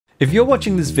If you're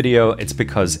watching this video, it's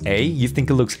because A, you think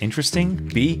it looks interesting,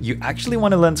 B, you actually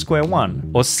want to learn square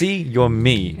one, or C, you're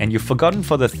me and you've forgotten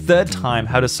for the third time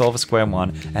how to solve a square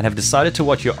one and have decided to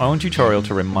watch your own tutorial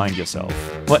to remind yourself.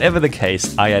 Whatever the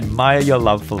case, I admire your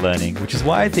love for learning, which is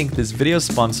why I think this video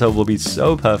sponsor will be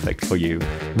so perfect for you.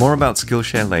 More about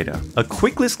Skillshare later. A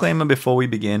quick disclaimer before we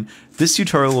begin, this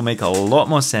tutorial will make a lot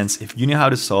more sense if you know how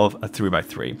to solve a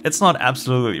 3x3. It's not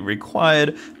absolutely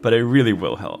required, but it really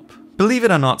will help. Believe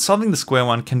it or not, solving the square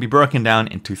one can be broken down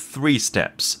into 3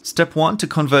 steps. Step 1, to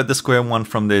convert the square one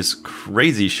from this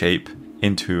crazy shape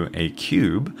into a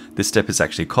cube. This step is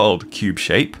actually called cube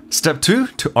shape. Step 2,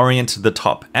 to orient the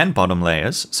top and bottom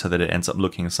layers so that it ends up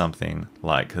looking something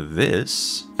like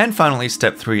this. And finally,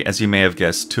 step 3, as you may have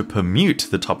guessed, to permute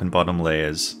the top and bottom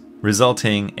layers,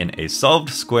 resulting in a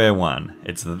solved square one.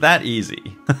 It's that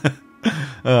easy.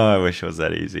 Oh, I wish it was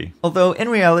that easy. Although in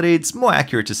reality, it's more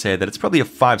accurate to say that it's probably a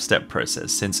 5-step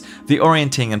process, since the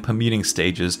orienting and permuting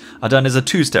stages are done as a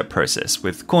 2-step process,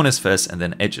 with corners first and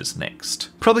then edges next.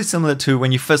 Probably similar to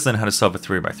when you first learned how to solve a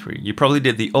 3x3. You probably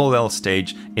did the OLL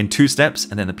stage in 2 steps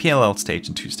and then the PLL stage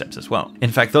in 2 steps as well.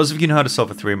 In fact, those of you who know how to solve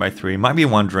a 3x3 might be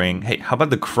wondering, hey, how about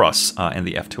the cross in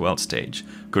the F2L stage?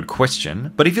 Good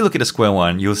question. But if you look at a square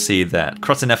one, you'll see that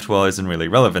cross and F2L isn't really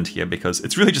relevant here because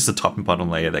it's really just the top and bottom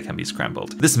layer that can be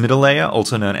scrambled. This middle layer,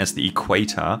 also known as the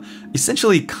equator,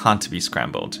 essentially can't be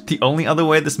scrambled. The only other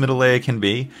way this middle layer can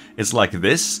be is like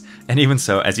this, and even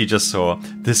so, as you just saw,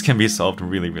 this can be solved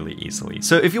really easily.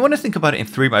 So if you want to think about it in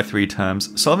 3x3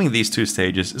 terms, solving these 2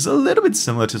 stages is a little bit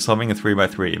similar to solving a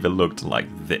 3x3 if it looked like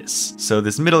this. So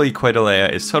this middle equator layer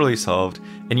is totally solved,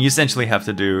 and you essentially have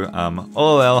to do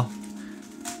OLL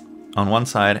on one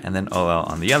side and then OLL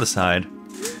on the other side,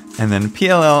 and then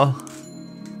PLL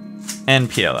and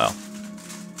PLL.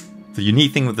 The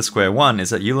unique thing with the square one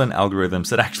is that you learn algorithms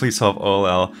that actually solve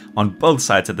OLL on both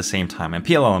sides at the same time and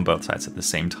PLL on both sides at the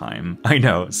same time. I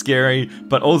know, scary,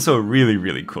 but also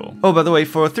really cool. Oh, by the way,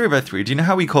 for a 3x3, do you know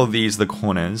how we call these the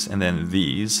corners and then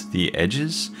these the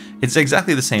edges? It's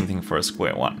exactly the same thing for a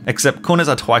square one, except corners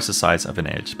are twice the size of an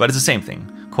edge, but it's the same thing.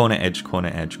 Corner, edge,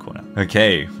 corner, edge, corner.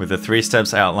 Okay, with the 3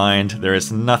 steps outlined, there is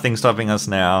nothing stopping us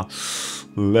now.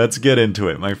 Let's get into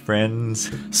it, my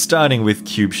friends. Starting with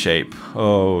cube shape.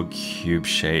 Oh, cube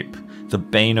shape. The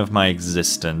bane of my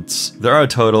existence. There are a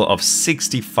total of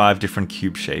 65 different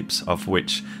cube shapes, of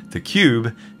which the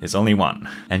cube is only one.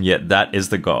 And yet that is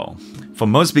the goal. For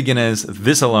most beginners,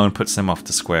 this alone puts them off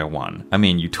to square one. I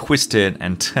mean, you twist it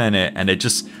and turn it and it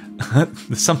just...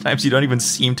 sometimes you don't even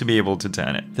seem to be able to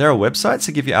turn it. There are websites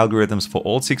that give you algorithms for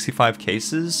all 65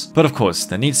 cases, but of course,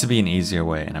 there needs to be an easier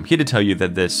way, and I'm here to tell you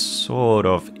that there sort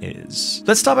of is.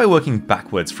 Let's start by working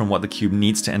backwards from what the cube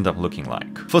needs to end up looking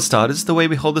like. For starters, the way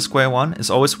we hold the square one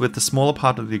is always with the smaller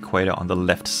part of the equator on the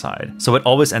left side, so it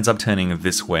always ends up turning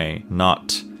this way,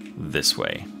 not this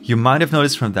way. You might have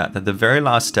noticed from that the very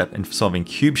last step in solving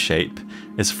cube shape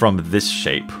is from this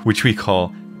shape, which we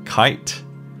call kite.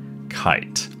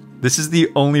 This is the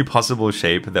only possible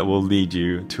shape that will lead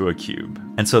you to a cube.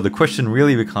 And so the question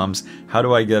really becomes, how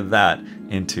do I get that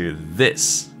into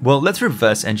this? Well, let's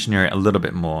reverse engineer it a little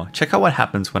bit more. Check out what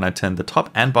happens when I turn the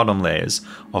top and bottom layers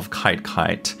of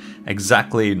kite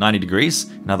exactly 90 degrees.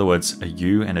 In other words, a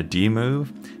U and a D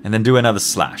move, and then do another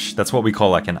slash. That's what we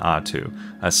call like an R2,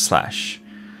 a slash.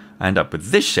 I end up with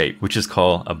this shape, which is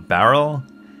called a barrel,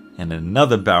 and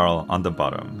another barrel on the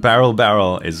bottom.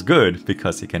 Barrel is good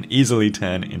because it can easily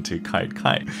turn into kite.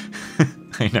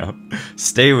 I know,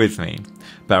 stay with me.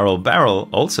 Barrel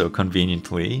also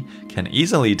conveniently can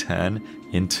easily turn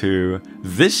into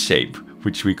this shape,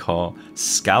 which we call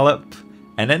scallop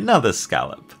and another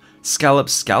scallop.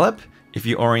 Scallop, if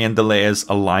you orient the layers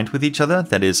aligned with each other,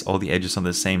 that is all the edges on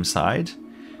the same side,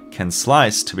 can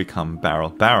slice to become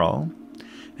barrel,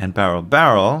 and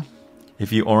barrel,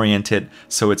 if you orient it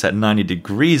so it's at 90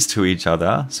 degrees to each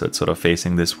other, so it's sort of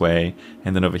facing this way,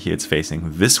 and then over here it's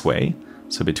facing this way,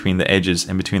 so between the edges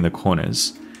and between the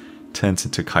corners, turns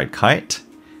into kite,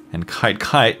 and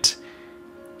kite,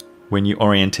 when you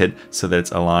orient it so that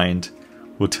it's aligned,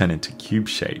 will turn into cube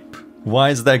shape. Why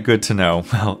is that good to know?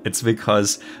 Well, it's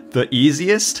because the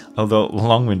easiest, although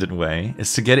long-winded way,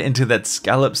 is to get it into that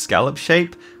scallop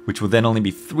shape, which will then only be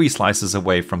 3 slices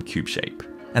away from cube shape.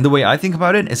 And the way I think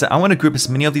about it is that I want to group as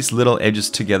many of these little edges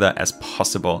together as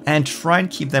possible and try and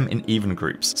keep them in even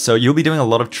groups. So you'll be doing a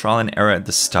lot of trial and error at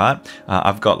the start.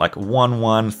 I've got like 1,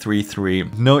 1, 3, 3,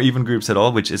 no even groups at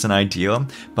all, which isn't ideal,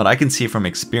 but I can see from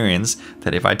experience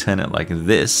that if I turn it like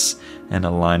this and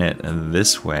align it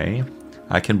this way,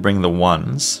 I can bring the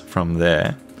ones from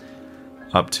there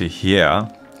up to here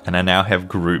And I now have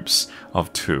groups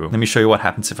of 2. Let me show you what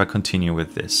happens if I continue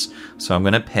with this. So I'm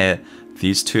going to pair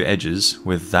these 2 edges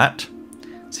with that.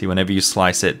 See, whenever you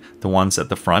slice it, the ones at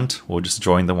the front will just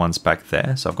join the ones back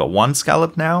there. So I've got one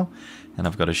scallop now, and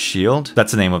I've got a shield.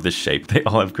 That's the name of this shape. They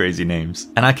all have crazy names.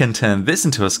 And I can turn this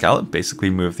into a scallop, basically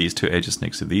move these 2 edges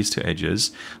next to these 2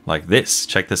 edges like this.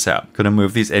 Check this out. Gonna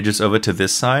move these edges over to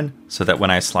this side so that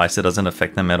when I slice it doesn't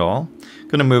affect them at all.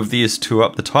 Gonna move these 2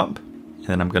 up the top, and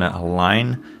then I'm gonna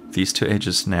align these 2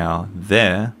 edges now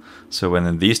there. So when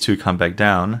then these 2 come back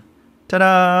down,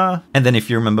 ta-da! And then if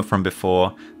you remember from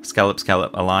before, scallop,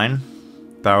 scallop, align,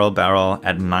 barrel, barrel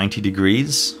at 90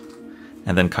 degrees,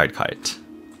 and then kite, kite,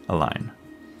 align.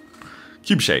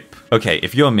 Cube shape. Okay,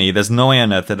 if you're me, there's no way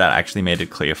on earth that actually made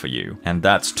it clear for you. And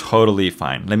that's totally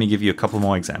fine. Let me give you a couple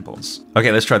more examples.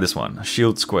 Okay, let's try this one.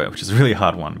 Shield square, which is a really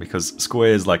hard one because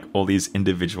square is like all these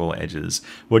individual edges.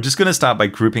 We're just gonna start by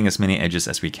grouping as many edges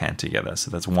as we can together.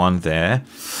 So that's one there.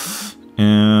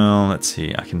 Let's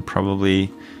see, I can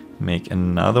probably make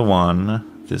another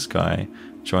one, this guy,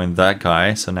 join that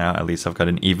guy. So now at least I've got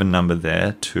an even number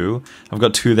there, 2. I've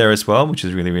got 2 there as well, which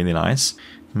is really, really nice.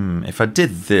 If I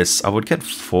did this, I would get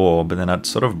 4, but then I'd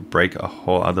sort of break a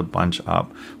whole other bunch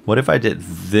up. What if I did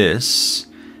this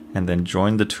and then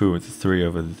join the 2 with the 3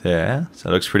 over there? So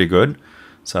that looks pretty good.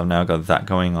 So I've now got that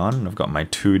going on, and I've got my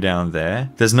 2 down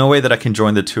there. There's no way that I can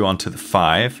join the 2 onto the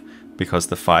 5 because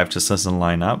the 5 just doesn't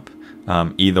line up.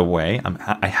 Either way,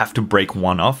 I have to break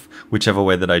one off, whichever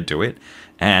way that I do it.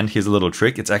 And here's a little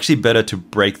trick. It's actually better to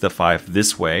break the 5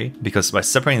 this way because by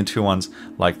separating the 2 ones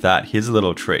like that, here's a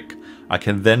little trick. I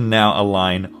can then now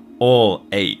align all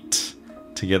 8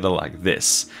 together like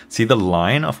this. See the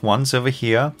line of 1s over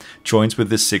here joins with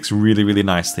this 6 really, really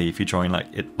nicely if you join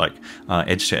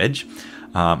edge to edge.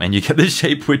 And you get this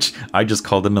shape which I just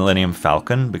call the Millennium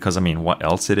Falcon because I mean what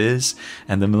else it is.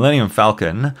 And the Millennium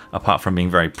Falcon, apart from being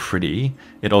very pretty,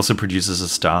 it also produces a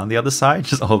star on the other side,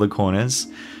 just all the corners.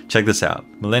 Check this out.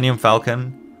 Millennium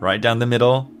Falcon, right down the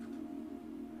middle.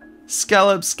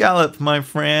 Scallop, scallop, my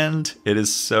friend. It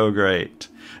is so great.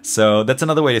 So that's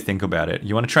another way to think about it.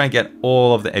 You want to try and get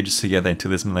all of the edges together into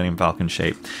this Millennium Falcon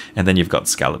shape. And then you've got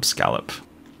scallop, scallop.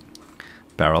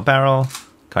 Barrel, barrel.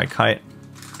 Kite, kite.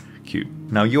 Cube.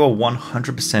 Now you are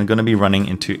 100% going to be running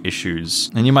into issues.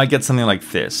 And you might get something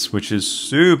like this, which is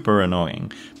super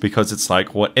annoying because it's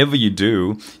like whatever you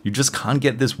do, you just can't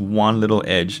get this one little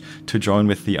edge to join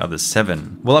with the other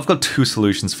 7. Well, I've got 2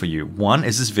 solutions for you. One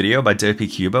is this video by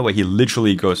DerpyCuber where he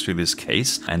literally goes through this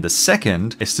case. And the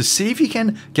second is to see if you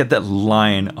can get that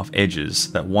line of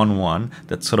edges, that 1, 1,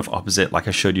 that's sort of opposite like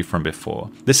I showed you from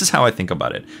before. This is how I think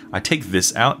about it. I take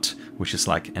this out, which is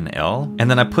like an L,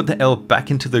 and then I put the L back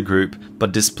into the group,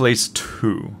 but displays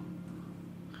 2.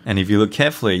 And if you look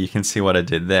carefully, you can see what I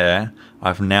did there.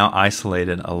 I've now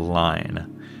isolated a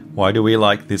line. Why do we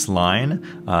like this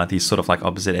line, these sort of like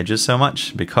opposite edges so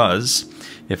much? Because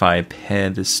if I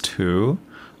pair this 2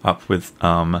 up with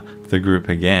the group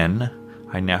again,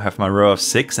 I now have my row of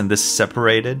 6 and this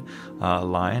separated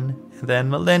line, and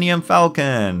then Millennium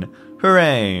Falcon.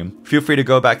 Hooray! Feel free to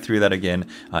go back through that again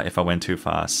if I went too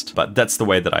fast, but that's the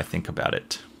way that I think about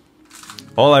it.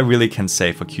 All I really can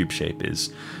say for cube shape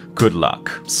is good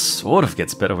luck. Sort of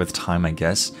gets better with time, I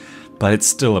guess, but it's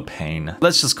still a pain.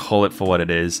 Let's just call it for what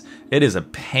it is. It is a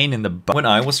pain in the butt. When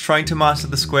I was trying to master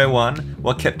the Square-1,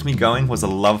 what kept me going was a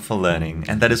love for learning,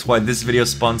 and that is why this video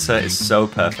sponsor is so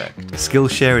perfect.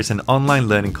 Skillshare is an online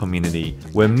learning community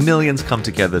where millions come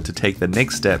together to take the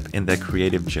next step in their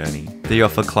creative journey. They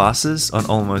offer classes on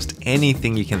almost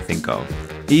anything you can think of,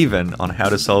 even on how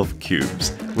to solve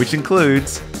cubes, which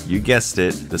includes, you guessed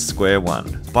it, the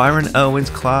Square-1. Byron Irwin's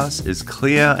class is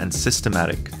clear and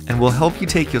systematic and will help you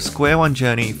take your Square-1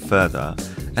 journey further.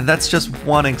 And that's just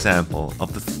one example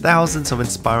of the thousands of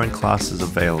inspiring classes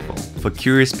available. For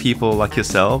curious people like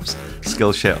yourselves,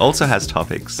 Skillshare also has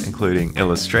topics including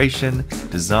illustration,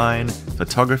 design,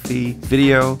 photography,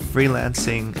 video,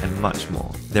 freelancing, and much more.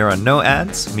 There are no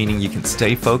ads, meaning you can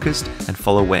stay focused and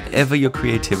follow wherever your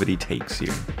creativity takes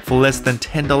you. For less than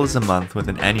 $10 a month with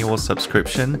an annual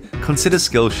subscription, consider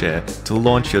Skillshare to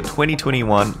launch your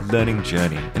 2021 learning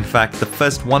journey. In fact, the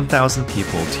first 1,000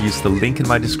 people to use the link in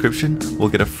my description will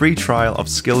get a free trial of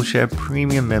Skillshare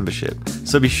Premium membership,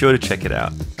 so be sure to check it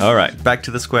out. Alright, back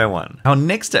to the Square-1. Our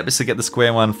next step is to get the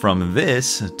Square-1 from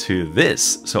this to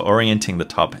this, so orienting the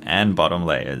top and bottom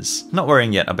layers. Not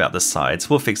worrying yet about the sides,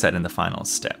 we'll fix that in the final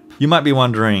step. You might be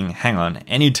wondering, hang on,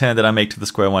 any turn that I make to the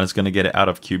Square-1 is going to get it out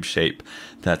of cube shape.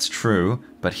 That's true,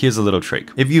 but here's a little trick.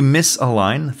 If you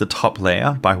misalign the top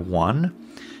layer by 1,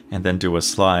 and then do a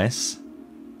slice,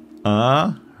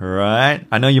 right?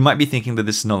 I know you might be thinking that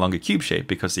this is no longer cube shape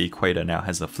because the equator now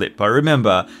has a flip, but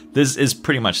remember, this is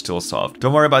pretty much still solved.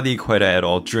 Don't worry about the equator at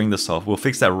all during the solve. We'll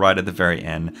fix that right at the very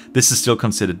end. This is still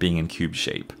considered being in cube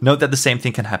shape. Note that the same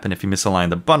thing can happen if you misalign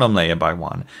the bottom layer by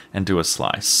 1 and do a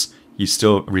slice. You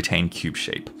still retain cube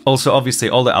shape. Also, obviously,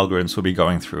 all the algorithms we'll be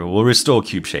going through will restore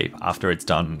cube shape after it's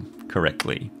done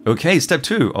correctly. Okay, step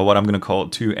 2, or what I'm going to call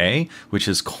 2A, which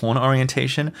is corner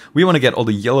orientation. We want to get all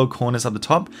the yellow corners up the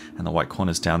top and the white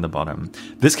corners down the bottom.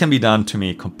 This can be done to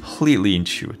me completely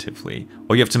intuitively.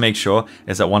 All you have to make sure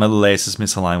is that one of the layers is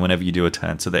misaligned whenever you do a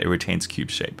turn so that it retains cube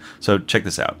shape. So check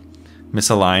this out.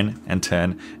 Misalign and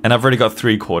turn, and I've already got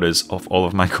 3/4 of all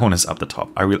of my corners up the top.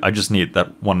 I just need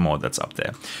that one more that's up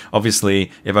there.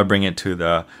 Obviously, if I bring it to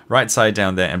the right side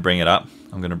down there and bring it up,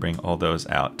 I'm gonna bring all those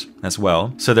out as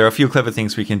well. So there are a few clever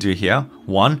things we can do here.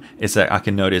 One is that I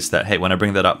can notice that, hey, when I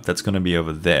bring that up, that's gonna be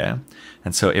over there.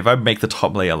 And so if I make the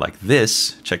top layer like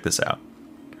this, check this out.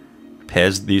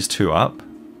 Pairs these two up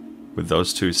with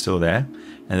those two still there.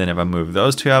 And then if I move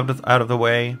those two out of the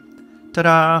way,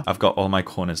 ta-da! I've got all my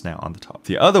corners now on the top.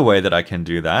 The other way that I can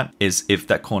do that is if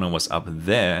that corner was up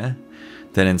there,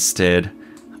 then instead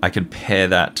I can pair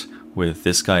that with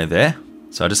this guy there.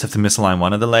 So I just have to misalign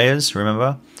one of the layers,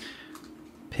 remember?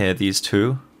 Pair these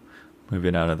two, move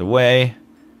it out of the way,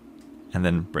 and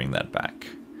then bring that back.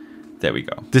 There we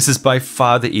go. This is by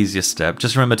far the easiest step.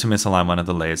 Just remember to misalign one of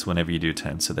the layers whenever you do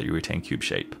turn so that you retain cube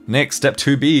shape. Next, step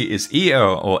 2B is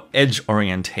EO, or edge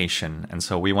orientation. And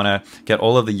so we want to get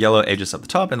all of the yellow edges up the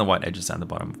top and the white edges down the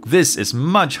bottom. This is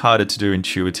much harder to do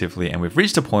intuitively, and we've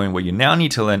reached a point where you now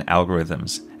need to learn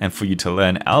algorithms. And for you to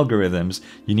learn algorithms,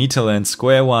 you need to learn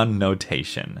SQUARE-1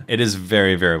 notation. It is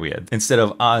very, very weird. Instead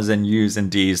of R's and U's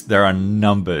and D's, there are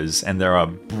numbers and there are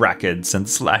brackets and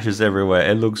slashes everywhere.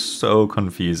 It looks so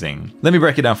confusing. Let me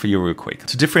break it down for you real quick.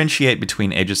 To differentiate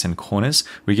between edges and corners,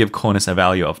 we give corners a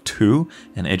value of 2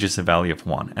 and edges a value of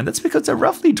 1. And that's because they're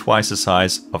roughly twice the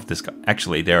size of this guy.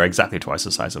 Actually, they're exactly twice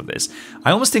the size of this.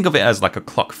 I almost think of it as like a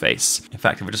clock face. In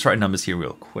fact, if I just write numbers here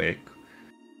real quick,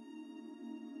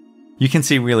 you can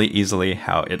see really easily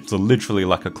how it's literally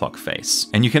like a clock face.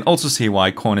 And you can also see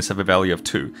why corners have a value of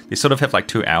 2. They sort of have like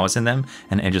 2 hours in them,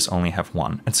 and edges only have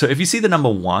 1. And so if you see the number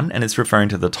 1 and it's referring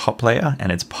to the top layer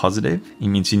and it's positive, it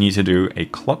means you need to do a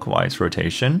clockwise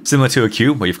rotation. Similar to a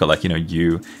cube where you've got like,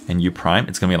 U and U prime,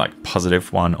 it's gonna be like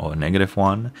 +1 or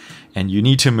 -1. And you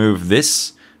need to move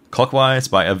this clockwise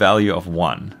by a value of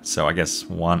 1. So I guess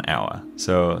 1 hour.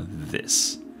 So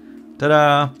this.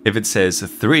 Ta-da! If it says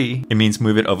 3, it means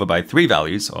move it over by 3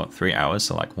 values, or 3 hours,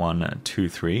 so like 1, 2,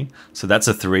 3. So that's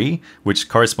a 3, which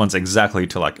corresponds exactly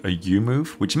to like a U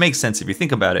move, which makes sense if you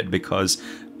think about it, because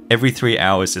every 3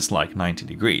 hours is like 90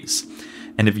 degrees.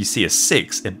 And if you see a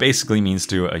 6, it basically means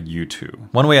do a U2.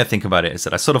 One way I think about it is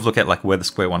that I sort of look at like where the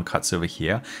SQUARE-1 cuts over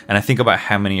here, and I think about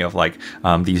how many of like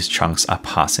these chunks are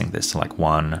passing this, so like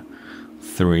 1,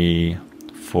 3,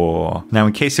 4. Now,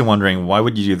 in case you're wondering, why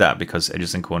would you do that? Because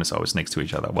edges and corners are always next to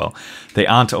each other. Well, they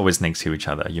aren't always next to each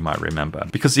other, you might remember.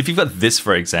 Because if you've got this,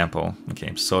 for example, okay,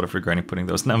 I'm sort of regretting putting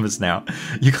those numbers now.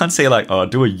 You can't say like, oh,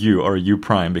 do a U or a U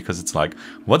prime, because it's like,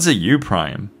 what's a U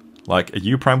prime? Like, a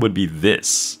U prime would be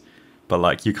this. But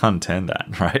like, you can't turn that,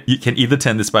 right? You can either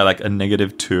turn this by like a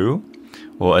 -2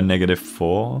 or a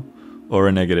 -4 or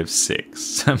a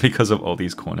 -6 because of all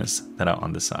these corners that are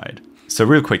on the side. So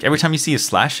real quick, every time you see a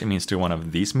slash, it means do one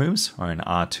of these moves, or an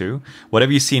R2.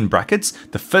 Whatever you see in brackets,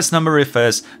 the first number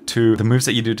refers to the moves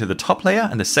that you do to the top layer,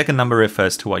 and the second number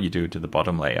refers to what you do to the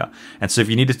bottom layer. And so if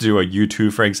you needed to do a U2,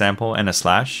 for example, and a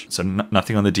slash, so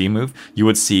nothing on the D move, you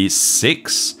would see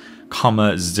 6,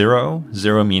 0,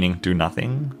 0 meaning do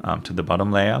nothing to the bottom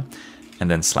layer,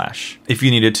 and then slash. If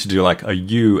you needed to do like a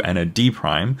U and a D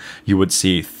prime, you would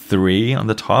see 3 on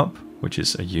the top, which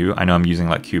is a U. I know I'm using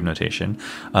like cube notation.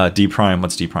 D prime,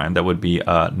 what's D prime? That would be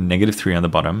 -3 on the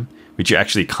bottom, which you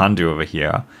actually can't do over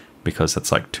here because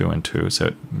that's like 2 and 2,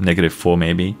 so -4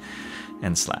 maybe,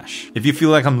 and slash. If you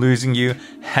feel like I'm losing you,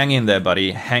 hang in there,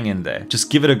 buddy, hang in there. Just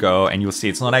give it a go and you'll see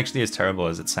it's not actually as terrible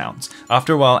as it sounds.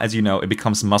 After a while, as you know, it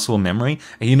becomes muscle memory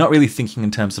and you're not really thinking in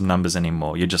terms of numbers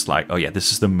anymore. You're just like, oh yeah,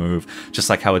 this is the move.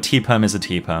 Just like how a T-perm is a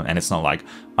T-perm, and it's not like,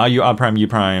 are you R prime, U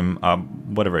prime,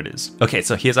 whatever it is. Okay,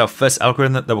 so here's our first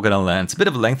algorithm that we're gonna learn. It's a bit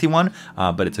of a lengthy one,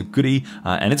 but it's a goodie,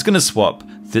 and it's gonna swap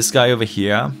this guy over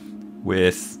here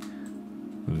with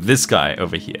this guy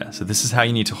over here. So this is how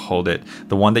you need to hold it.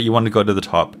 The one that you want to go to the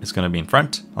top is going to be in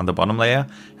front on the bottom layer,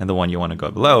 and the one you want to go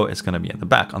below is going to be at the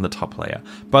back on the top layer.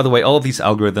 By the way, all of these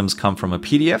algorithms come from a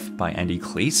PDF by Andy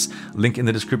Cleese, link in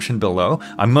the description below.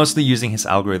 I'm mostly using his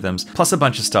algorithms, plus a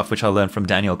bunch of stuff which I learned from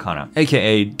Daniel Connor,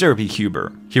 aka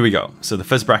DerpyCuber. Here we go. So the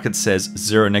first bracket says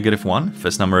 0, -1.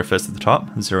 First number refers to the top,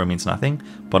 0 means nothing.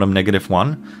 Bottom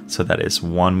 -1, so that is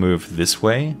one move this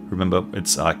way. Remember,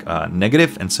 it's like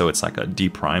negative, and so it's like a D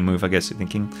prime move, I guess you're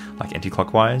thinking, like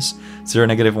anti-clockwise. 0,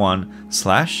 -1,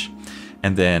 slash,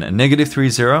 and then a -3,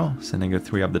 0, so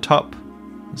 -3 up the top,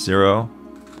 0,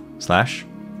 slash,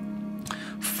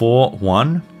 4,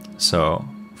 1, so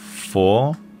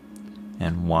 4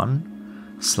 and 1,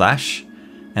 slash,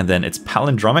 and then it's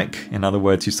palindromic. In other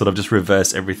words, you sort of just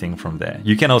reverse everything from there.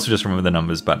 You can also just remember the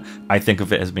numbers, but I think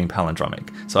of it as being palindromic.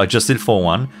 So I just did 4,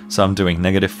 1, so I'm doing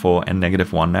 -4 and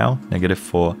 -1 now.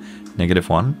 -4,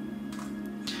 -1.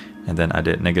 And then I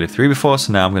did -3 before,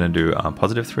 so now I'm going to do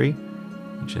 +3,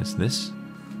 which is this.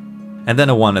 And then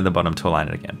a 1 at the bottom to align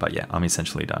it again. But yeah, I'm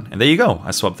essentially done. And there you go. I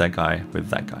swapped that guy with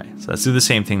that guy. So let's do the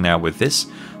same thing now with this.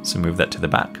 So move that to the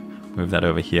back. Move that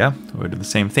over here. We'll do the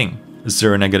same thing.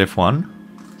 0, -1,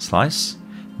 slice.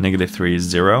 -3,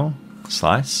 0,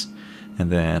 slice. And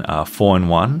then 4 and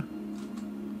 1.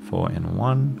 4 and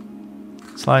 1,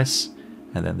 slice.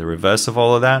 And then the reverse of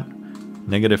all of that.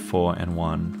 -4 and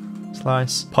 1,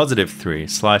 slice, +3,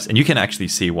 slice, and you can actually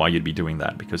see why you'd be doing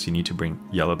that, because you need to bring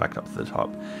yellow back up to the top.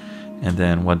 And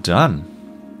then we're done.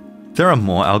 There are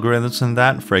more algorithms than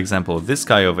that. For example, this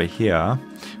guy over here,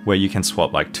 where you can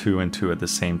swap like 2 and 2 at the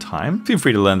same time. Feel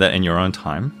free to learn that in your own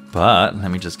time. But let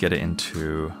me just get it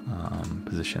into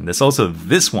position. There's also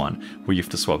this one where you have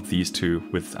to swap these two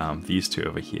with these two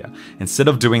over here. Instead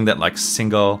of doing that like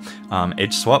single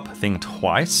edge swap thing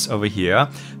twice over here,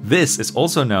 this is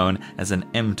also known as an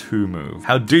M2 move.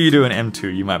 How do you do an M2,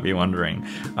 you might be wondering.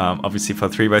 Obviously for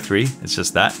 3x3, it's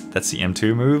just that. That's the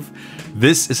M2 move.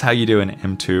 This is how you do an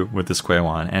M2 with the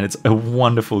SQUARE-1, and it's a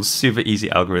wonderful, super easy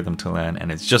algorithm to learn,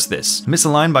 and it's just this.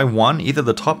 Misalign by 1, either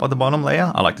the top or the bottom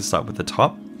layer. I like to start with the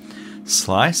top.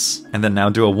 Slice, and then now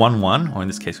do a 1, 1, or in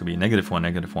this case would be -1,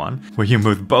 -1, where you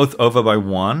move both over by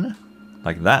 1,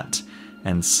 like that,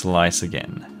 and slice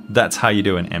again. That's how you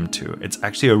do an M2. It's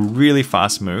actually a really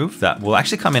fast move that will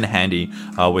actually come in handy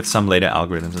with some later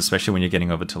algorithms, especially when you're getting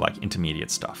over to like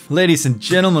intermediate stuff. Ladies and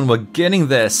gentlemen, we're getting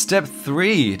there. Step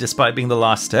 3. Despite being the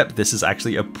last step, this is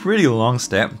actually a pretty long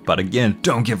step, but again,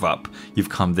 don't give up. You've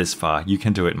come this far. You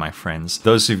can do it, my friends.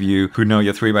 Those of you who know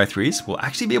your 3x3s will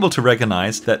actually be able to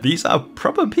recognize that these are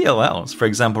proper PLLs. For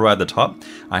example, right at the top,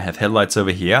 I have headlights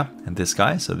over here, and this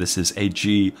guy, so this is a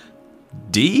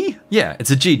GD? Yeah,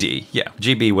 it's a GD. Yeah,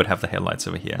 GB would have the headlights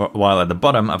over here. While at the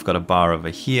bottom, I've got a bar over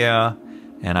here,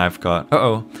 and I've got,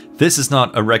 this is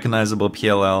not a recognizable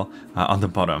PLL on the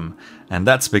bottom, and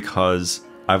that's because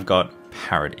I've got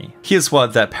parity. Here's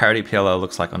what that parity PLL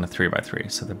looks like on a 3x3.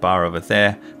 So the bar over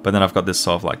there, but then I've got this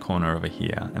sort of like corner over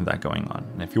here, and that going on.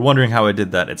 And if you're wondering how I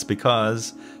did that, it's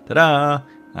because, ta-da,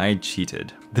 I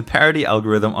cheated. The parity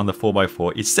algorithm on the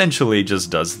 4x4 essentially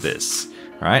just does this,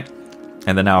 right?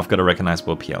 And then now I've got a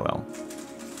recognizable PLL.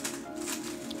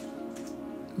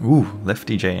 Ooh,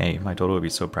 lefty JA. My daughter would be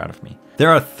so proud of me.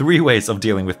 There are 3 ways of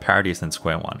dealing with parities in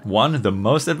SQUARE-1. 1, the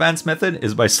most advanced method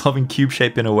is by solving cube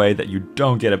shape in a way that you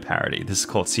don't get a parity. This is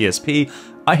called CSP.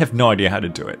 I have no idea how to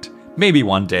do it. Maybe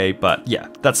one day, but yeah,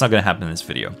 that's not going to happen in this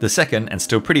video. The second, and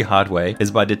still pretty hard way,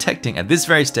 is by detecting at this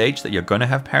very stage that you're going to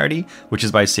have parity, which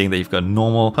is by seeing that you've got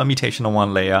normal permutation on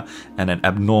one layer and an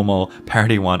abnormal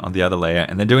parity one on the other layer,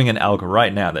 and then doing an alg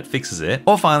right now that fixes it,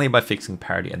 or finally by fixing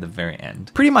parity at the very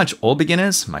end. Pretty much all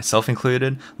beginners, myself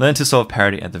included, learn to solve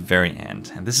parity at the very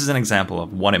end, and this is an example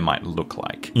of what it might look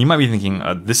like. You might be thinking,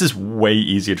 this is way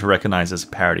easier to recognize as a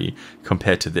parity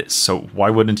compared to this, so why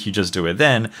wouldn't you just do it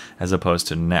then as opposed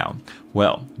to now?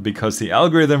 Well, because the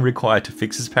algorithm required to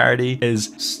fix this parity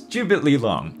is stupidly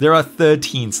long. There are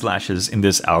 13 slashes in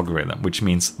this algorithm, which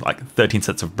means like 13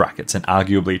 sets of brackets and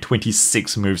arguably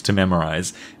 26 moves to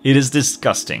memorize. It is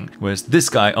disgusting, whereas this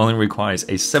guy only requires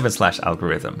a 7-slash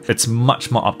algorithm. It's much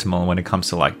more optimal when it comes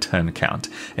to like turn count,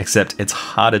 except it's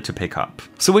harder to pick up.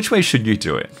 So which way should you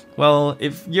do it? Well,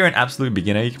 if you're an absolute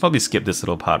beginner, you can probably skip this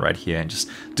little part right here and just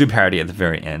do parity at the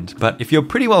very end. But if you're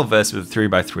pretty well versed with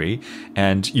 3x3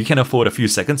 and you can afford forward a few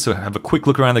seconds to have a quick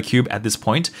look around the cube at this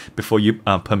point before you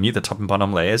permute the top and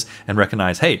bottom layers and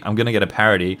recognize, hey, I'm gonna get a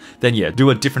parity, then yeah, do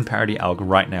a different parity alg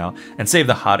right now and save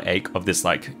the heartache of this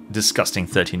like disgusting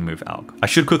 13 move alg. I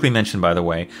should quickly mention, by the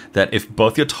way, that if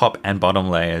both your top and bottom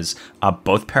layers are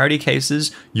both parity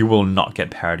cases, you will not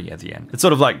get parity at the end. It's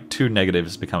sort of like two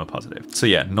negatives become a positive. So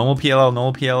yeah, normal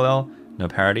PLL, no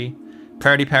parity.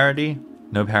 Parity, parity,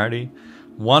 no parity.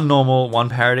 One normal, one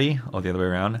parity, or the other way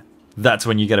around. That's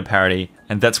when you get a parity,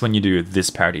 and that's when you do this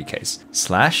parity case.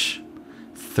 Slash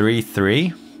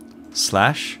 33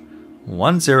 slash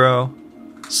 10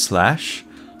 slash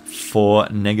 4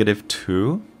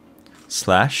 -2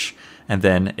 slash, and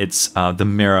then it's the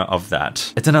mirror of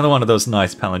that. It's another one of those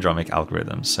nice palindromic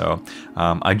algorithms. So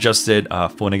I just did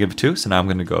 4 -2, so now I'm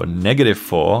going to go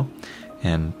 -4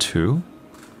 and 2,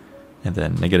 and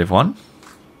then -1,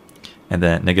 and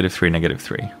then -3,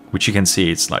 -3, which you can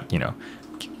see it's like, you know,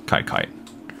 kite, kite.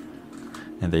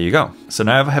 And there you go. So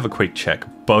now if I have a quick check,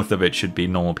 both of it should be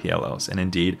normal PLLs. And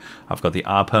indeed, I've got the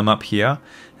R perm up here,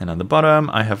 and on the bottom,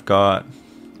 I have got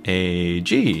a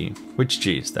G. Which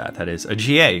G is that? That is a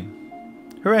GA.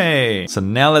 Hooray! So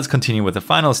now let's continue with the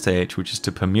final stage, which is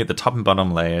to permute the top and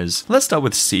bottom layers. Let's start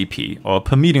with CP, or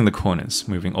permuting the corners,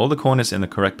 moving all the corners in the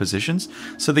correct positions,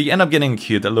 so that you end up getting a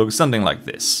cube that looks something like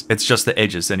this. It's just the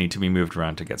edges that need to be moved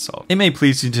around to get solved. It may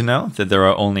please you to know that there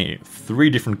are only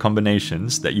 3 different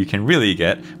combinations that you can really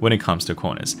get when it comes to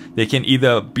corners. They can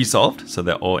either be solved, so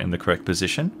they're all in the correct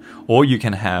position, or you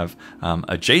can have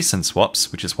adjacent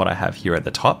swaps, which is what I have here at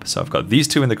the top. So I've got these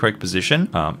 2 in the correct position.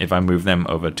 If I move them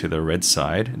over to the red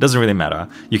side, it doesn't really matter.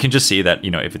 You can just see that,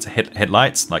 you know, if it's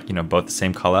headlights, like, you know, both the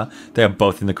same color, they are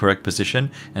both in the correct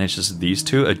position, and it's just these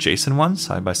 2 adjacent ones,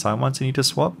 side by side ones, you need to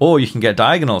swap. Or you can get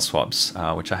diagonal swaps,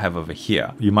 which I have over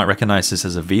here. You might recognize this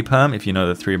as a V-perm if you know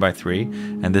the 3x3,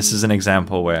 and this is an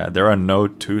example where there are no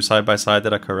 2 side by side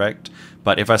that are correct.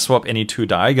 But if I swap any 2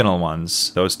 diagonal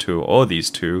ones, those 2 or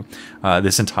these 2,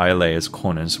 this entire layer's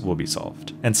corners will be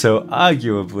solved. And so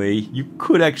arguably, you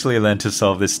could actually learn to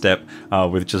solve this step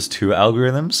with just 2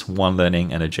 algorithms, one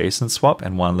learning an adjacent swap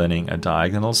and one learning a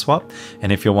diagonal swap.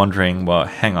 And if you're wondering, well,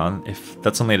 hang on, if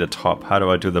that's only the top, how do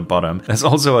I do the bottom? There's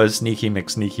also a sneaky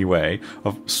McSneaky way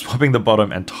of swapping the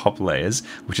bottom and top layers,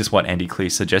 which is what Andy Klee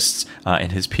suggests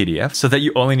in his PDF, so that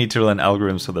you only need to learn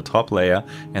algorithms for the top layer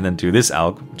and then do this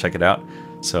alg, check it out.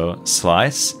 So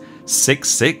slice 6,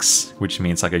 6, which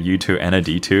means like a U2 and a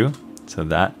D2. So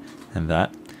that, and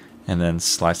then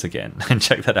slice again. And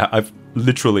check that out. I've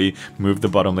literally moved the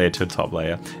bottom layer to the top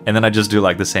layer. And then I just do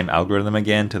like the same algorithm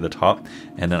again to the top.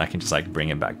 And then I can just like bring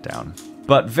it back down.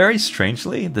 But very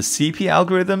strangely, the CP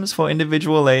algorithms for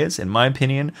individual layers, in my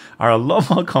opinion, are a lot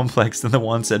more complex than the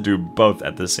ones that do both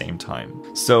at the same time.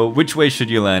 So which way should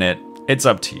you learn it? It's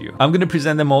up to you. I'm going to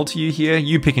present them all to you here.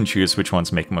 You pick and choose which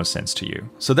ones make most sense to you.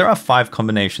 So there are 5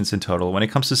 combinations in total when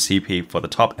it comes to CP for the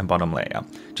top and bottom layer.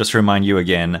 Just to remind you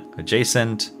again,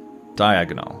 adjacent,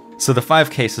 diagonal. So the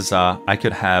 5 cases are, I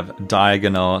could have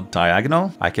diagonal,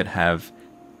 diagonal. I could have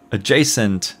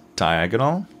adjacent,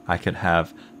 diagonal. I could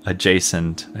have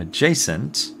adjacent,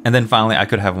 adjacent. And then finally, I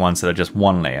could have ones that are just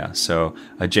one layer. So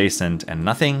adjacent and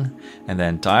nothing, and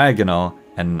then diagonal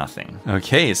and nothing.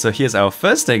 Okay, so here's our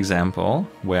first example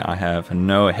where I have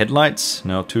no headlights,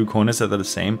 no 2 corners that are the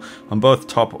same on both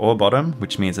top or bottom,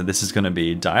 which means that this is going to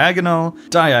be diagonal,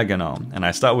 diagonal. And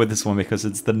I start with this one because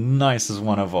it's the nicest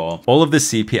one of all. All of the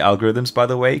CP algorithms, by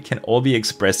the way, can all be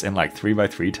expressed in like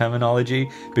 3x3 terminology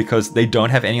because they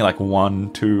don't have any like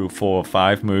 1, 2, 4,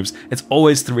 5 moves. It's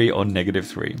always 3 or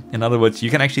 -3. In other words, you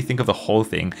can actually think of the whole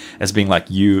thing as being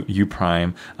like U, U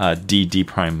prime, D, D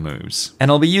prime moves. And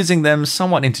I'll be using them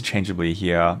somewhat interchangeably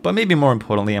here, but maybe more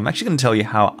importantly, I'm actually going to tell you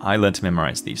how I learned to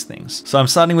memorize these things. So I'm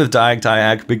starting with diag,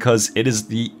 diag because it is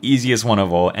the easiest one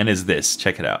of all, and is this.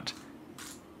 Check it out.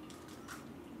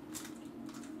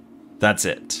 That's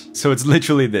it. So it's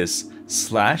literally this.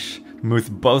 Slash,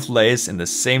 move both layers in the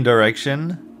same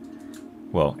direction.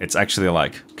 Well, it's actually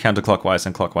like counterclockwise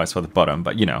and clockwise for the bottom,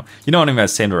 but you know what I mean by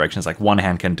same directions, like one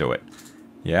hand can do it.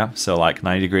 Yeah, so like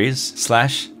 90 degrees,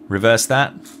 slash, reverse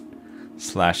that,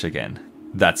 slash again.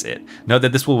 That's it. Note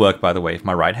that this will work, by the way, if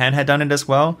my right hand had done it as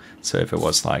well. So if it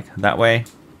was like that way,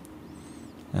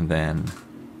 and then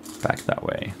back that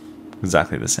way.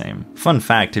 Exactly the same. Fun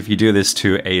fact, if you do this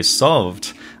to a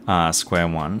solved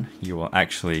SQUARE-1, you will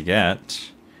actually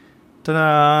get,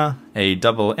 ta-da, a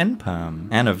double NPerm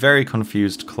and a very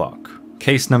confused clock.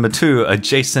 Case number 2,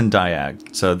 adjacent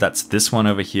diag. So that's this one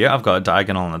over here. I've got a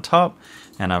diagonal on the top,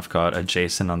 and I've got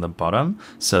adjacent on the bottom.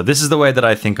 So this is the way that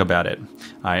I think about it.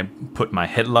 I put my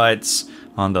headlights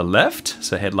on the left.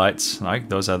 So headlights, like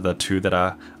those are the two that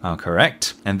are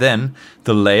correct. And then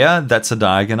the layer that's a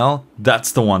diagonal,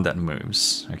 that's the one that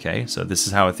moves. Okay, so this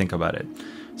is how I think about it.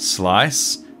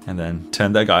 Slice, and then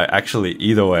turn that guy actually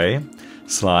either way.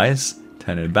 Slice,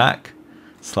 turn it back.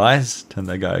 Slice, turn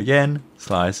that guy again.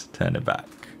 Slice, turn it back.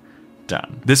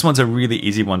 Done. This one's a really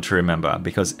easy one to remember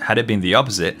because had it been the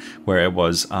opposite, where it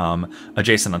was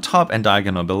adjacent on top and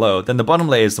diagonal below, then the bottom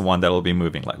layer is the one that will be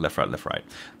moving like left, right, left, right.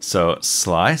 So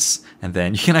slice, and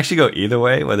then you can actually go either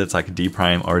way, whether it's like D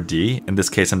prime or D. In this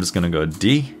case, I'm just going to go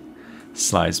D,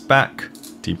 slice back,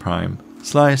 D prime,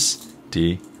 slice,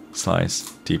 D,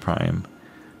 slice, D prime,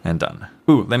 and done.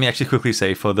 Ooh, let me actually quickly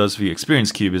say for those of you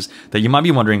experienced cubers that you might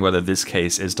be wondering whether this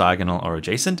case is diagonal or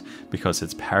adjacent because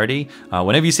it's parity.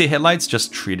 Whenever you see headlights,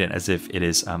 just treat it as if it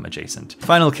is adjacent.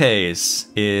 Final case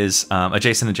is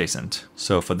adjacent.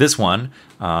 So for this one,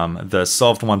 the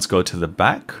solved ones go to the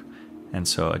back. And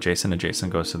so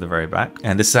adjacent goes to the very back.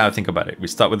 And this is how I think about it. We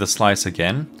start with the slice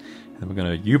again, and then we're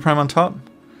going to U prime on top,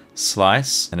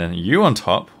 slice, and then U on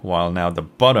top, while now the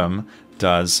bottom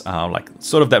does like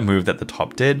sort of that move that the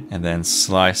top did, and then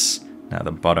slice, now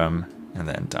the bottom, and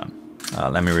then done.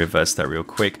 Let me reverse that real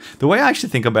quick. The way I actually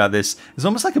think about this is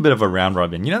almost like a bit of a round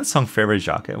robin. You know the song Frère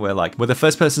Jacques, where the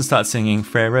first person starts singing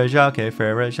Frère Jacques,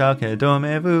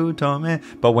 dormez-vous, dormez.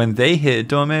 But when they hit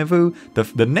dormez-vous,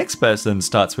 the next person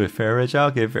starts with Frère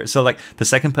Jacques. So like the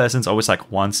second person's always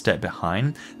like one step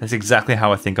behind. That's exactly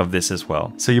how I think of this as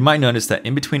well. So you might notice that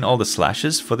in between all the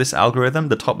slashes for this algorithm,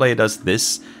 the top layer does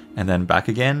this and then back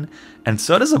again. And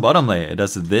so does the bottom layer. It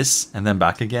does this and then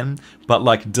back again, but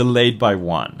like delayed by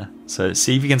one. So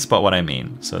see if you can spot what I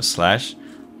mean. So slash,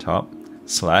 top,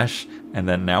 slash, and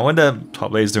then now when the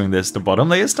top layer is doing this, the bottom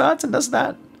layer starts and does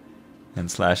that. And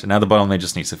slash, and now the bottom layer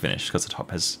just needs to finish because the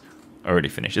top has already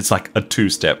finished. It's like a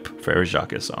two-step Frère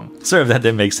Jacques song. Sorry if that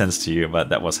didn't make sense to you, but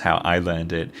that was how I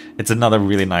learned it. It's another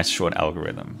really nice short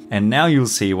algorithm. And now you'll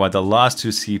see why the last two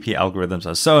CP algorithms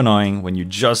are so annoying when you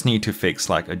just need to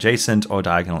fix like adjacent or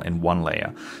diagonal in one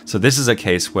layer. So this is a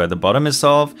case where the bottom is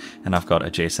solved and I've got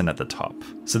adjacent at the top.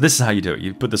 So this is how you do it.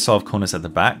 You put the solved corners at the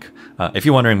back. If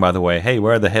you're wondering, by the way, hey,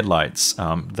 where are the headlights?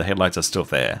 The headlights are still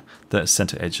there. The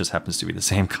center edge just happens to be the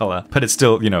same color, but it's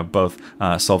still, you know, both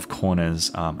solved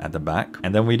corners at the back.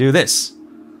 And then we do this,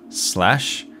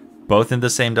 slash, both in the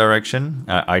same direction.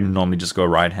 I normally just go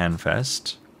right hand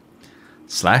first,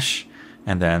 slash,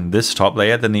 and then this top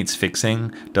layer that needs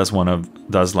fixing does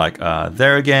like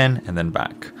there again and then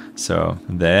back. So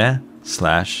there,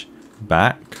 slash,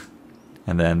 back,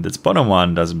 and then this bottom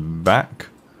one does back,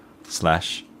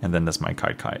 slash, and then that's my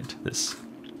kite, this.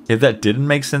 If that didn't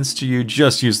make sense to you,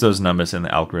 just use those numbers in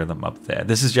the algorithm up there.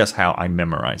 This is just how I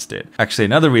memorized it. Actually,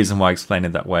 another reason why I explained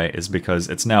it that way is because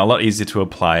it's now a lot easier to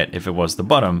apply it if it was the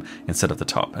bottom instead of the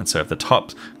top. And so if the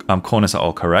top corners are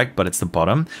all correct, but it's the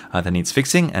bottom that needs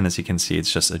fixing, and as you can see,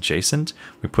 it's just adjacent,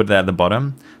 we put that at the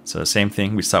bottom. So same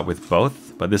thing, we start with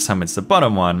both, but this time it's the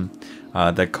bottom one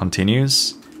that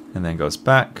continues and then goes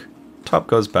back, top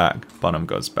goes back, bottom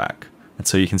goes back. And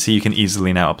so you can see you can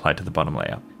easily now apply to the bottom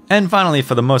layer. And finally,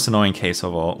 for the most annoying case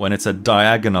of all, when it's a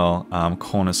diagonal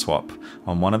corner swap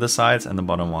on one of the sides and the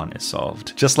bottom one is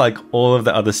solved. Just like all of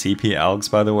the other CP algs,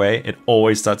 by the way, it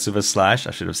always starts with a slash.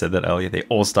 I should have said that earlier. They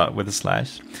all start with a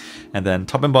slash. And then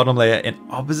top and bottom layer in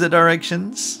opposite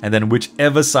directions. And then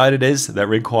whichever side it is that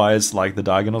requires like the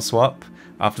diagonal swap,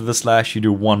 after the slash, you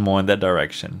do one more in that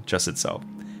direction, just itself.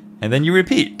 And then you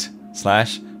repeat,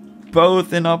 slash,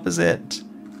 both in opposite,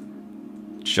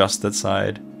 just that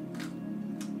side.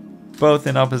 Both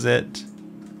in opposite,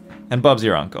 and Bob's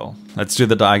your uncle. Let's do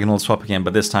the diagonal swap again,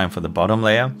 but this time for the bottom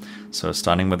layer. So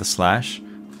starting with a slash,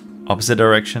 opposite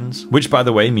directions, which by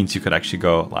the way means you could actually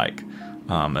go like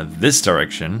this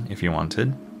direction if you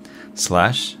wanted,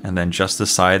 slash, and then just the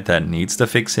side that needs the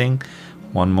fixing.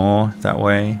 One more that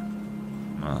way,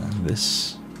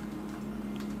 this,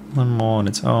 one more on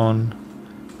its own,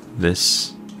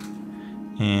 this,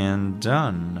 and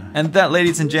done. And that,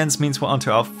 ladies and gents, means we're onto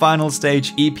our final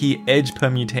stage, EP edge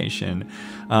permutation.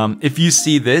 If you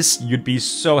see this, you'd be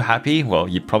so happy. Well,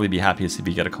 you'd probably be happiest if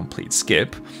you get a complete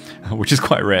skip, which is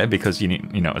quite rare because you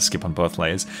need, you know, a skip on both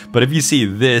layers. But if you see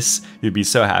this, you'd be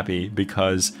so happy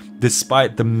because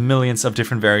despite the millions of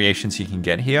different variations you can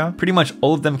get here, pretty much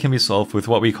all of them can be solved with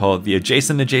what we call the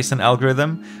adjacent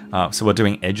algorithm. So we're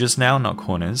doing edges now, not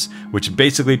corners, which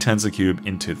basically turns the cube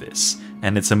into this.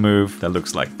 And it's a move that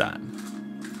looks like that.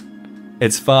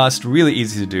 It's fast, really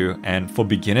easy to do, and for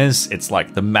beginners, it's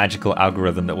like the magical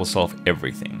algorithm that will solve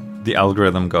everything. The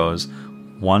algorithm goes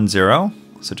 1, 0,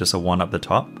 so just a 1 up the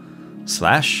top,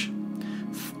 slash,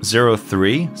 0,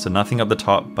 3, so nothing up the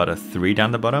top but a 3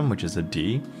 down the bottom, which is a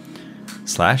D,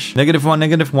 slash -1,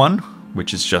 -1,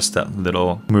 which is just that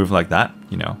little move like that,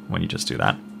 you know, when you just do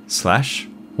that, slash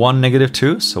 1,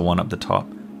 -2, so 1 up the top,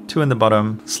 2 in the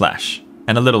bottom, slash,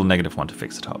 and a little -1 to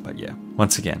fix the top, but yeah.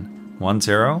 Once again, 1,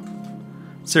 0,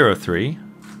 0, 3,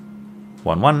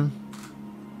 1, 1,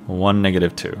 1,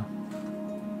 -2.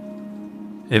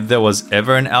 If there was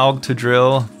ever an alg to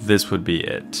drill, this would be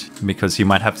it. Because you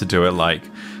might have to do it like,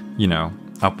 you know,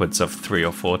 upwards of 3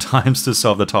 or 4 times to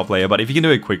solve the top layer. But if you can do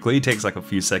it quickly, it takes like a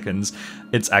few seconds.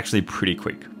 It's actually pretty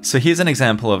quick. So here's an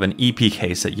example of an EP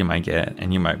case that you might get,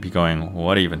 and you might be going,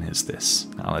 what even is this?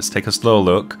 Now let's take a slow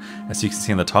look. As you can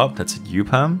see on the top, that's a U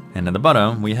perm, and at the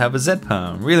bottom, we have a Z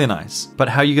perm. Really nice. But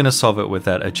how are you gonna solve it with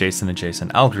that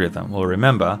adjacent algorithm? Well,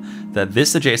 remember that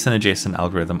this adjacent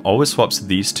algorithm always swaps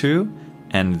these two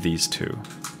and these two.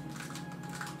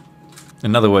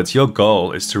 In other words, your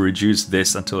goal is to reduce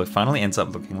this until it finally ends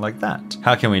up looking like that.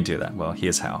 How can we do that? Well,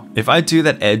 here's how. If I do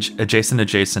that edge adjacent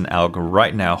alg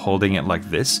right now, holding it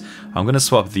like this, I'm gonna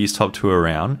swap these top two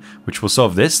around, which will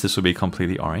solve this. This will be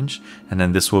completely orange. And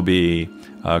then this will be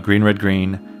green, red,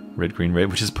 green, red, green,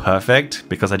 red, which is perfect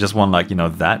because I just want like, you know,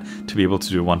 that to be able to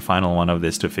do one final one of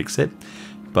this to fix it.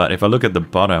 But if I look at the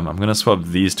bottom, I'm gonna swap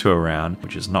these two around,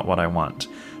 which is not what I want.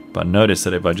 But notice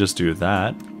that if I just do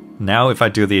that, now if I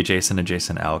do the adjacent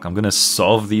alg, I'm going to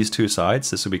solve these two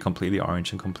sides. This will be completely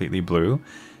orange and completely blue.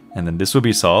 And then this will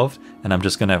be solved. And I'm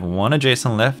just going to have one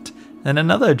adjacent left and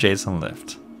another adjacent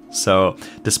left. So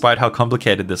despite how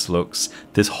complicated this looks,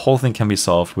 this whole thing can be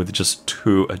solved with just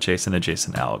 2 adjacent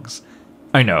algs.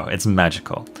 I know, it's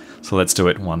magical. So let's do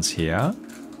it once here.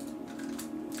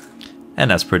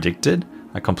 And as predicted,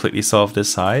 I completely solved this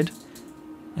side.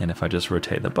 And if I just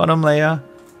rotate the bottom layer,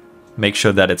 make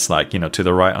sure that it's like, you know, to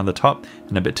the right on the top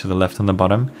and a bit to the left on the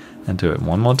bottom, and do it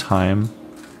one more time.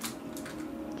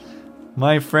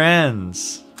 My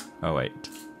friends. Oh, wait.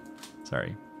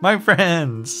 Sorry. My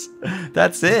friends.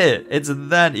 That's it. It's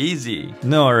that easy.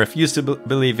 No, I refuse to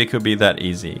believe it could be that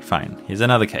easy. Fine. Here's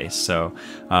another case. So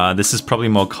this is probably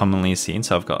more commonly seen.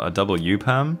 So I've got a double U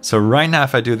perm. So right now,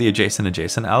 if I do the adjacent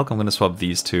alg, I'm going to swap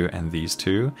these two and these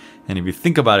two. And if you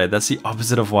think about it, that's the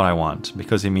opposite of what I want,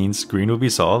 because it means green will be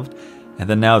solved. And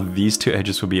then now these two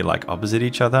edges will be like opposite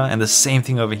each other, and the same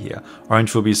thing over here.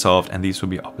 Orange will be solved and these will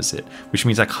be opposite, which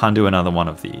means I can't do another one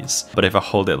of these. But if I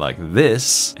hold it like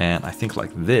this, and I think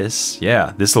like this,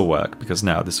 yeah, this will work, because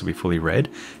now this will be fully red,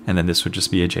 and then this would just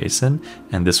be adjacent,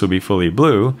 and this will be fully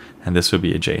blue, and this will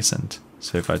be adjacent.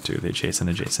 So if I do the adjacent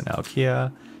alg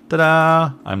here,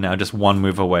 ta-da! I'm now just one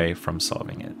move away from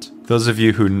solving it. Those of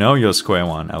you who know your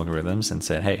SQUARE-1 algorithms and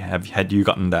said, hey, had you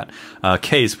gotten that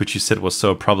case which you said was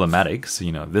so problematic, so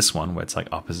you know, this one where it's like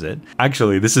opposite,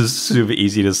 actually this is super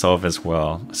easy to solve as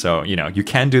well. So, you know, you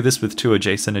can do this with 2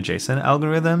 adjacent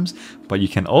algorithms, but you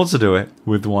can also do it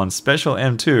with one special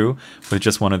M2 with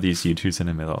just one of these U2s in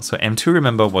the middle. So M2,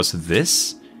 remember, was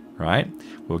this, right?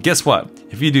 Well, guess what?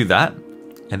 If you do that,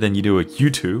 and then you do a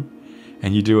U2,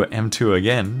 and you do an M2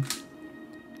 again,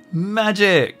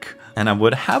 magic! And I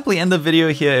would happily end the video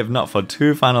here if not for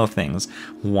 2 final things.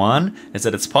 One is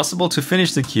that it's possible to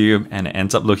finish the cube and it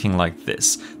ends up looking like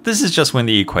this. This is just when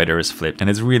the equator is flipped,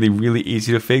 and it's really, really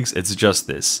easy to fix. It's just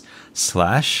this.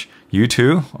 Slash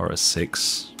U2, or a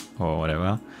 6, or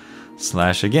whatever.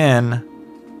 Slash again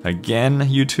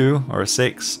U2, or a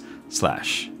 6,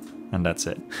 slash. And that's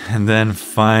it. And then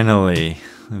finally,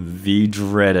 the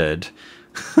dreaded,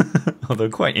 although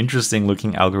quite interesting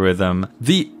looking algorithm,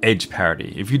 the edge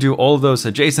parity. If you do all those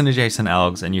adjacent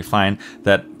algs and you find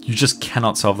that you just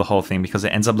cannot solve the whole thing because it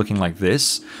ends up looking like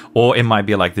this, or it might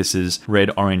be like this is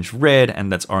red, orange, red,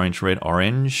 and that's orange, red,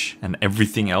 orange, and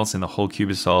everything else in the whole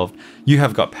cube is solved, you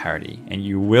have got parity, and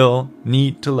you will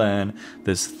need to learn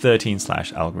this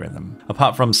 13/ algorithm.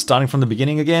 Apart from starting from the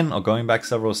beginning again, or going back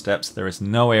several steps, there is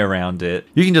no way around it.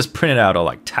 You can just print it out or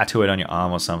like tattoo it on your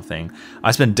arm or something. I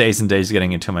spent days and days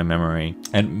getting into my memory,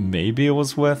 and maybe it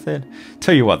was worth it.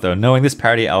 Tell you what though, knowing this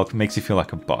parity alg makes you feel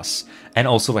like a boss, and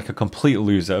also like a complete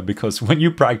loser, because when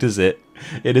you practice it,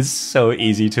 it is so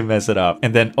easy to mess it up,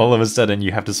 and then all of a sudden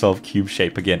you have to solve cube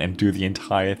shape again and do the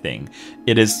entire thing.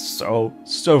 It is so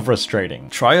frustrating.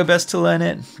 Try your best to learn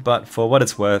it, but for what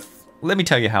it's worth, let me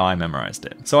tell you how I memorized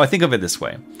it. So I think of it this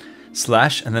way.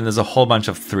 Slash, and then there's a whole bunch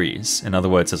of 3s. In other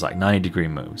words, there's like 90-degree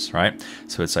moves, right?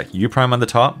 So it's like U prime on the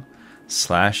top,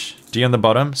 slash D on the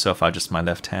bottom, so if I just my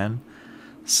left hand,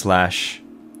 slash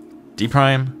D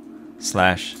prime,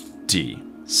 slash D,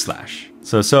 slash.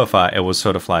 So far it was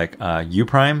sort of like U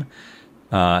prime,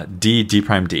 D, D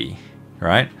prime, D,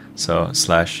 right? So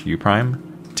slash U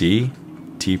prime, D,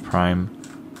 D prime,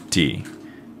 D.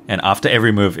 And after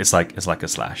every move, it's like a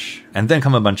slash. And then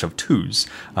come a bunch of 2s.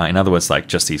 In other words, like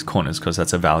just these corners, because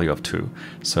that's a value of 2.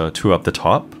 So 2 up the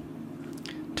top,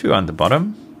 2 on the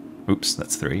bottom. Oops,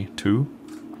 that's 3, 2.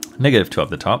 Negative 2 up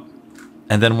the top.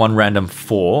 And then one random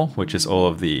 4, which is all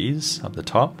of these up the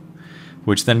top,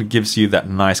 which then gives you that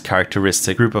nice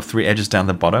characteristic group of 3 edges down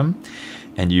the bottom.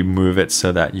 And you move it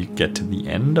so that you get to the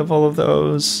end of all of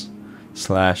those,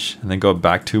 slash, and then go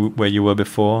back to where you were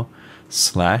before,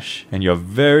 slash, and you're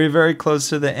very, very close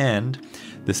to the end.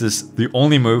 This is the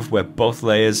only move where both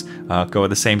layers go at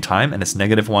the same time, and it's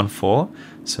 -1, 4.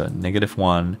 So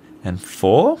 -1 and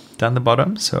 4 down the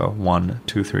bottom. So 1,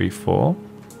 2, 3, 4.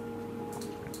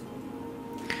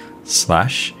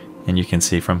 Slash, and you can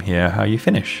see from here how you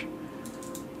finish.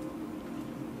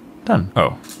 Done.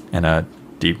 Oh, and a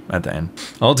D at the end.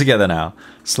 All together now.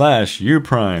 Slash U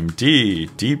prime D,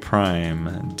 D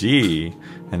prime D,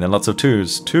 and then lots of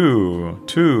 2s. 2,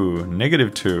 2,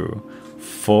 -2,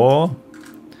 4,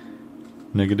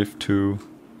 -2,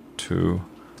 2,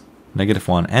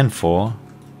 -1 and 4.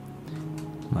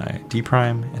 My D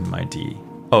prime and my D.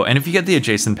 Oh, and if you get the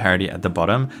adjacent parity at the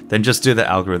bottom, then just do the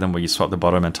algorithm where you swap the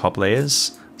bottom and top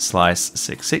layers. Slice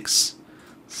 6, 6,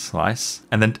 slice,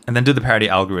 and then do the parity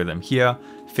algorithm here.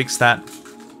 Fix that,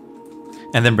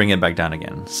 and then bring it back down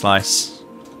again. Slice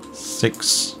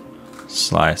 6,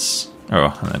 slice.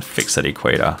 Oh, and then fix that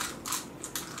equator.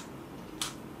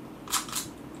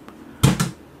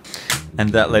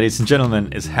 And that, ladies and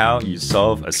gentlemen, is how you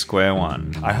solve a square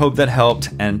one. I hope that helped,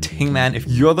 and Tingman, if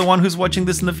you're the one who's watching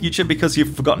this in the future because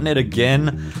you've forgotten it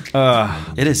again,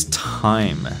 it is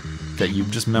time that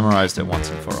you've just memorized it once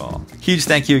and for all. Huge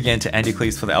thank you again to Andy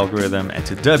Cleese for the algorithm, and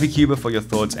to DerpyCuber for your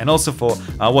thoughts, and also for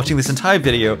watching this entire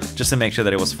video just to make sure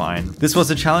that it was fine. This was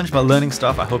a challenge, but learning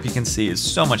stuff I hope you can see is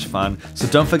so much fun. So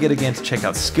don't forget again to check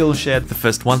out Skillshare. The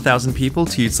first 1,000 people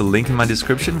to use the link in my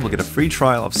description will get a free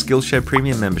trial of Skillshare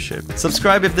Premium membership.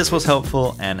 Subscribe if this was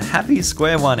helpful, and happy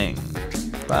square one-ing.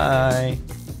 Bye.